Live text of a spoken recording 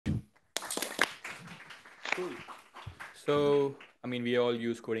Cool. So, I mean, we all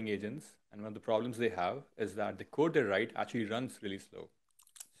use coding agents, and one of the problems they have is that the code they write actually runs really slow.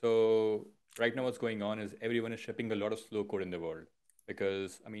 So, right now, what's going on is everyone is shipping a lot of slow code in the world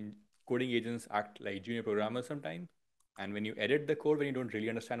because, I mean, coding agents act like junior programmers sometimes. And when you edit the code, when you don't really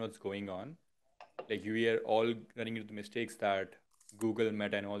understand what's going on, like we are all running into the mistakes that Google,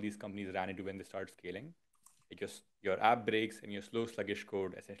 Meta, and all these companies ran into when they started scaling. Like your app breaks and your slow, sluggish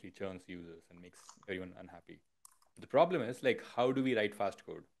code essentially churns users and makes everyone unhappy. The problem is like, how do we write fast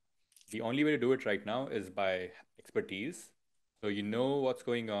code? The only way to do it right now is by expertise. So you know what's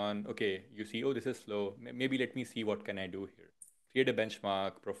going on. Okay, you see, oh, this is slow. Maybe let me see what can I do here. Create a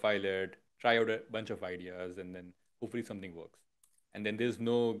benchmark, profile it, try out a bunch of ideas, and then hopefully something works. And then there's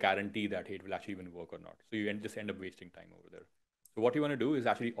no guarantee that hey, it will actually even work or not. So just end up wasting time over there. So what you want to do is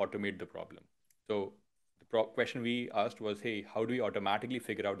actually automate the problem. So the question we asked was, hey, how do we automatically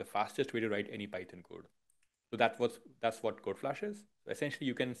figure out the fastest way to write any Python code? So that's what Codeflash is. So essentially,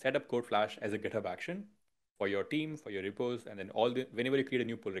 you can set up Codeflash as a GitHub action for your team, for your repos, and then whenever you create a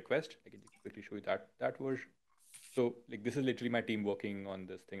new pull request, I can quickly show you that version. So like this is literally my team working on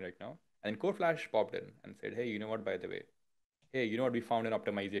this thing right now. And then Codeflash popped in and said, hey, you know what? By the way, hey, you know what? We found an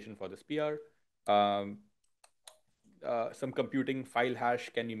optimization for this PR. Um, some computing file hash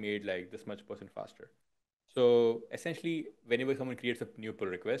can be made like this much percent faster. So essentially, whenever someone creates a new pull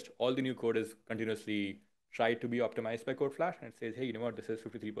request, all the new code is continuously tried to be optimized by Codeflash, and it says, hey, you know what, this is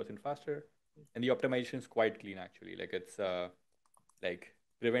 53% faster. And the optimization is quite clean, actually. Like it's like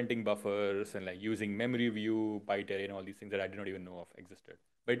preventing buffers and like using memory view, byte array, and all these things that I did not even know of existed.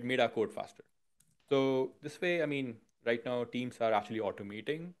 But it made our code faster. So this way, I mean, right now teams are actually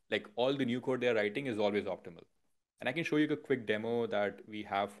automating. Like all the new code they're writing is always optimal. And I can show you a quick demo that we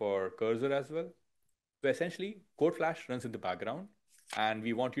have for Cursor as well. So essentially, Codeflash runs in the background, and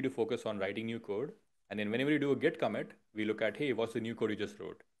we want you to focus on writing new code. And then whenever you do a git commit, we look at, hey, what's the new code you just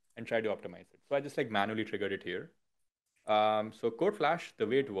wrote, and try to optimize it. So I just like manually triggered it here. So Codeflash, the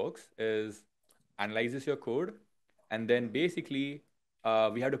way it works is analyzes your code, and then basically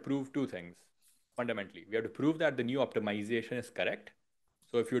we have to prove two things fundamentally. We have to prove that the new optimization is correct.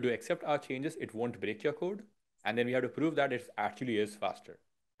 So if you do accept our changes, it won't break your code, and then we have to prove that it actually is faster,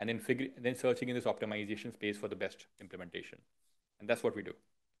 and then searching in this optimization space for the best implementation, and that's what we do.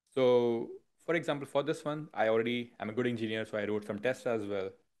 So for example, for this one, I'm a good engineer, so I wrote some tests as well.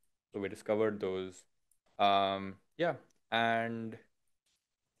 So we discovered those. Yeah, and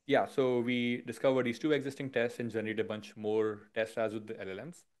yeah, so we discovered these two existing tests and generated a bunch more tests as with the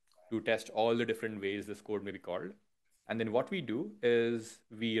LLMs to test all the different ways this code may be called. And then what we do is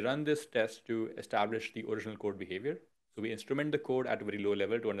we run this test to establish the original code behavior. So we instrument the code at a very low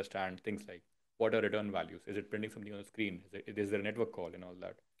level to understand things like what are return values? Is it printing something on the screen? Is there a network call and all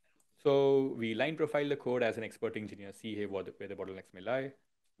that? So we line profile the code as an expert engineer, see hey, where the bottlenecks may lie.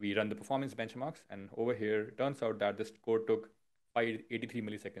 We run the performance benchmarks, and over here, it turns out that this code took 583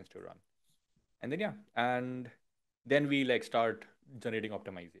 milliseconds to run. And then yeah, and then we like start generating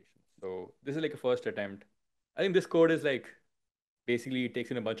optimization. So this is like a first attempt. I think this code is like basically it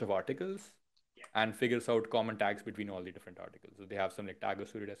takes in a bunch of articles and figures out common tags between all the different articles. So they have some like tag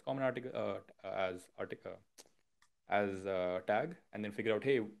associated as common article as article as a tag, and then figure out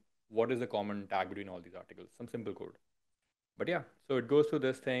hey, what is the common tag between all these articles? Some simple code. But yeah, so it goes through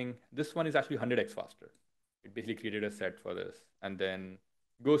this thing. This one is actually 100x faster. It basically created a set for this, and then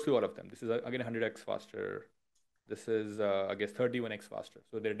goes through all of them. This is again 100x faster. This is I guess 31x faster.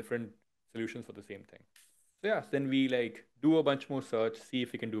 So there are different solutions for the same thing. So yeah, then we like do a bunch more search, see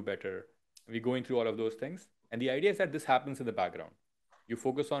if we can do better. We're going through all of those things, and the idea is that this happens in the background. You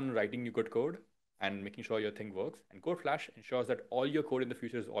focus on writing new good code and making sure your thing works, and Codeflash ensures that all your code in the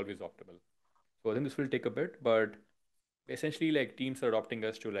future is always optimal. So I think this will take a bit, but essentially like teams are adopting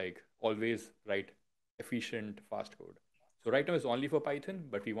us to like always write efficient fast code. So right now it's only for Python,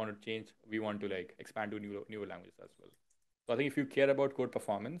 but we want to like expand to newer languages as well. So I think if you care about code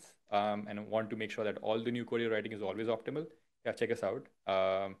performance and want to make sure that all the new code you're writing is always optimal, yeah, check us out.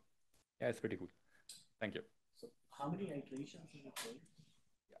 Yeah, it's pretty cool. Thank you. So how many iterations is it going?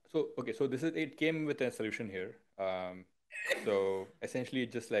 Yeah. So okay, so this is it came with a solution here. So essentially,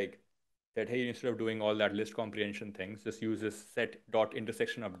 it just like said, hey, instead of doing all that list comprehension things, just use this set dot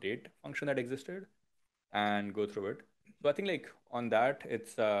intersection update function that existed and go through it. So I think like on that,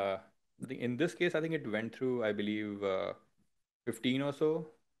 it's in this case, I think it went through, I believe, 15 or so,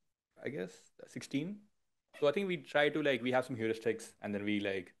 I guess 16. So I think we try to like we have some heuristics and then we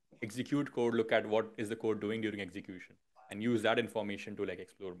like execute code, look at what is the code doing during execution, and use that information to like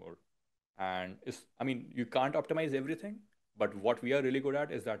explore more. And it's I mean you can't optimize everything, But what we are really good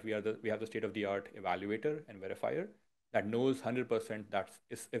at is that we have the state of the art evaluator and verifier that knows 100%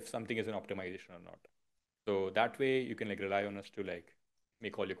 if something is an optimization or not. So that way you can like rely on us to like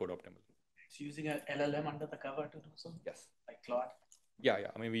make all your code optimal. It's using an LLM under the cover to do so. Yes. Like Claude. Yeah, yeah.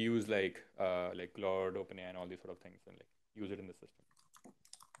 I mean, we use like Claude, OpenAI, and all these sort of things, and like use it in the system.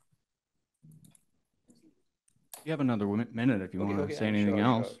 You have another minute if you want to say anything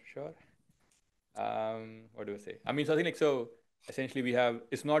else. Sure. What do I say? I mean, something like so. Essentially, we have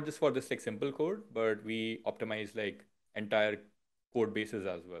it's not just for this like simple code, but we optimize like entire code bases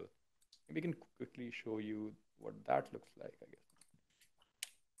as well. Maybe we can quickly show you what that looks like. I guess.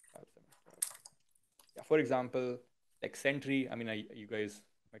 Yeah. For example, like Sentry. I mean, you guys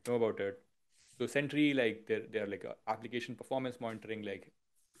might know about it. So Sentry, like they're like a application performance monitoring, like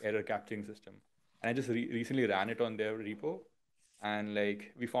error capturing system. And I just recently ran it on their repo, and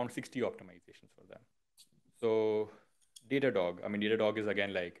like we found 60 optimizations for them. So Datadog, I mean Datadog is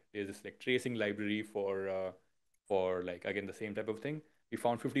again like there's this like tracing library for like again the same type of thing. We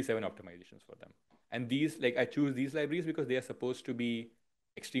found 57 optimizations for them. And these like I choose these libraries because they are supposed to be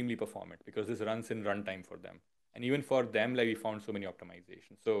extremely performant because this runs in runtime for them. And even for them, like we found so many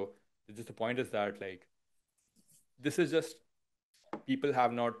optimizations. So just the point is that like this is just people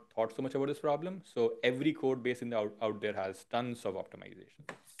have not thought so much about this problem. So every code base in the out there has tons of optimization.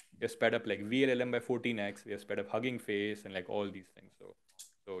 We have sped up like VLLM by 14x. We have sped up Hugging Face and like all these things.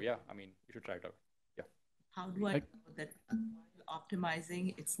 So yeah, I mean, you should try it out. Yeah. How do I know that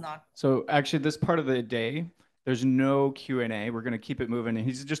optimizing, it's not? So actually this part of the day, there's no Q&A. We're going to keep it moving. And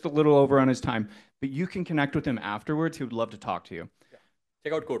he's just a little over on his time. But you can connect with him afterwards. He would love to talk to you. Yeah.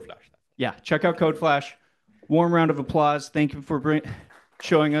 Check out Codeflash. Yeah, check out Codeflash. Warm round of applause. Thank you for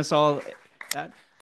showing us all that.